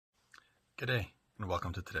G'day, and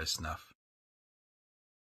welcome to today's Snuff.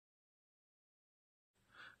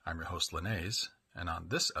 I'm your host, LeNezzz, and on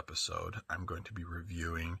this episode, I'm going to be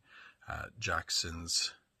reviewing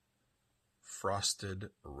Jaxons' Frosted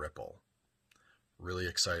Ripple. Really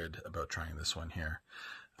excited about trying this one here.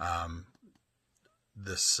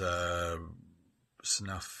 This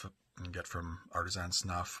snuff you can get from Artisan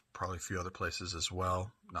Snuff, probably a few other places as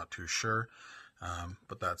well, not too sure.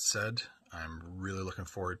 But that said, I'm really looking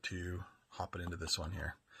forward to hopping into this one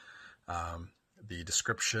here. The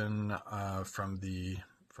description from the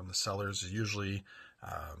sellers is usually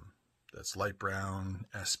it's light brown,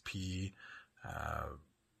 SP,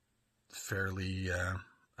 fairly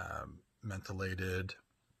mentholated,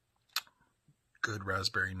 good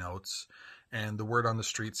raspberry notes, and the word on the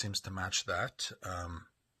street seems to match that.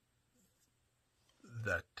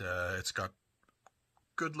 It's got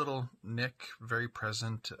good little nick, very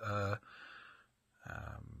present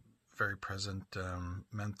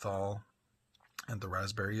menthol, and the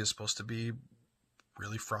raspberry is supposed to be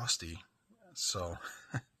really frosty. So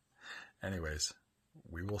anyways,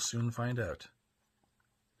 we will soon find out.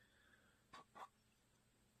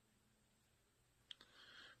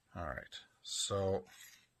 All right, so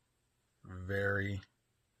very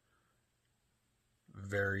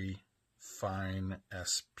fine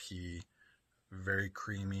SP, very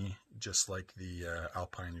creamy, just like the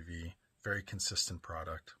Alpine V. Very consistent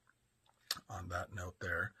product on that note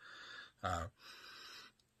there.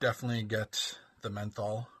 Definitely get the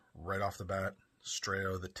menthol right off the bat, straight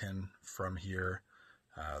out of the tin from here.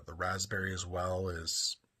 The raspberry as well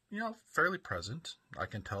is, fairly present. I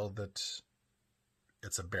can tell that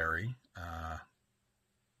it's a berry.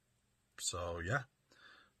 So yeah,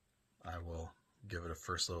 I will give it a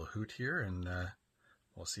first little hoot here, and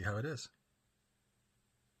we'll see how it is.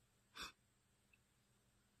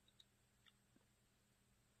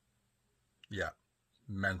 Yeah,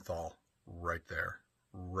 menthol right there,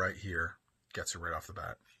 right here, gets it right off the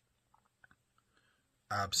bat.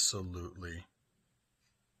 Absolutely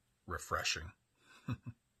refreshing.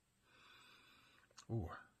 Ooh,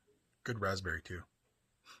 good raspberry too.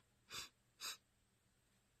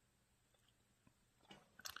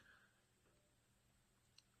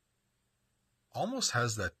 Almost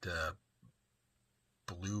has that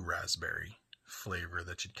blue raspberry flavor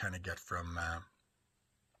that you'd kind of get from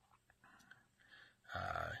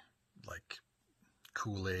like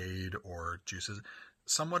Kool-Aid or juices.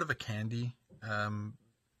 Somewhat of a candy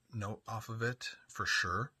note off of it for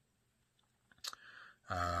sure.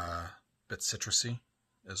 Bit citrusy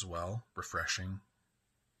as well, refreshing.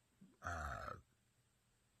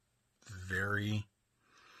 Very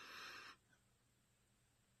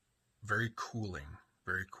cooling,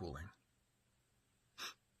 very cooling.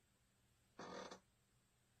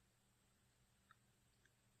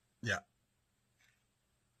 Yeah,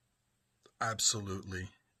 absolutely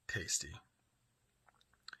tasty.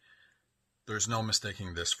 There's no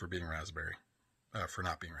mistaking this for being raspberry, for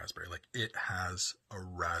not being raspberry. Like, it has a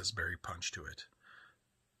raspberry punch to it,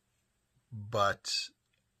 but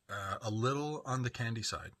a little on the candy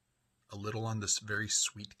side, a little on this very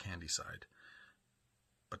sweet candy side,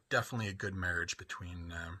 but definitely a good marriage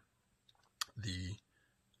between the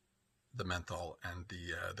menthol and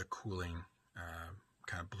the cooling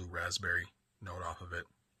kind of blue raspberry note off of it.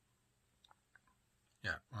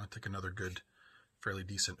 Yeah, I want to take another good, fairly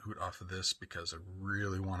decent hoot off of this because I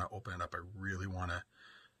really want to open it up. I really want to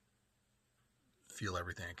feel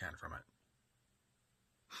everything I can from it.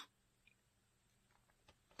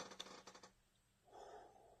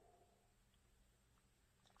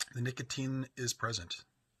 The nicotine is present.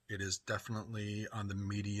 It is definitely on the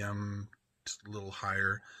medium, a little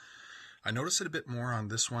higher. I noticed it a bit more on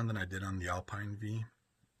this one than I did on the Alpine V.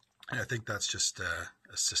 And I think that's just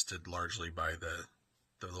assisted largely by the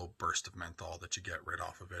little burst of menthol that you get right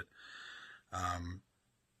off of it.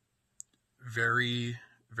 Very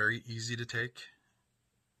easy to take.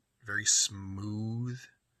 Very smooth,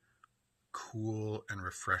 cool, and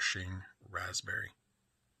refreshing raspberry.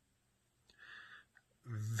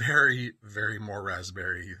 Very more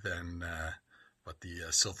raspberry than what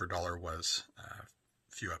the Silver Dollar was a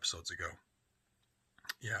few episodes ago.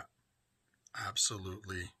 Yeah,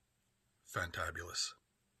 absolutely fantabulous.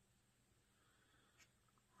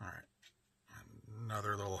 All right,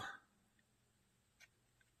 another little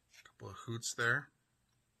couple of hoots there.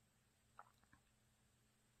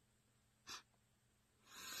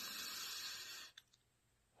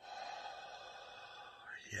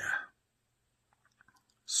 Yeah,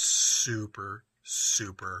 super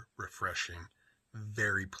refreshing.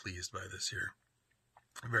 Very pleased by this here.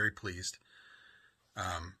 Very pleased.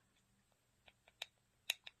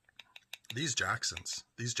 These Jaxons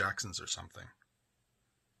are something.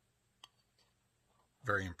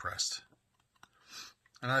 Very impressed.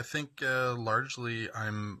 And I think largely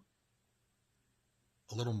I'm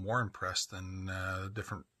a little more impressed than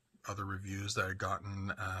different other reviews that I've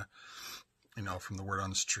gotten, from the word on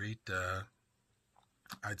the street.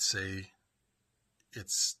 I'd say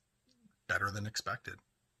it's better than expected,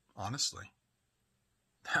 honestly.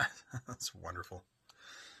 That's wonderful.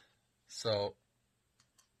 So,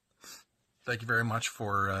 thank you very much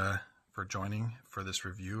for joining for this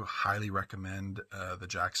review. Highly recommend the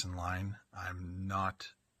Jaxon line. I'm not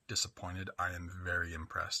disappointed. I am very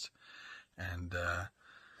impressed. And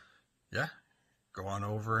go on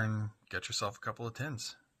over and get yourself a couple of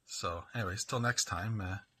tins. So anyways, till next time,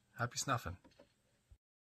 happy snuffing.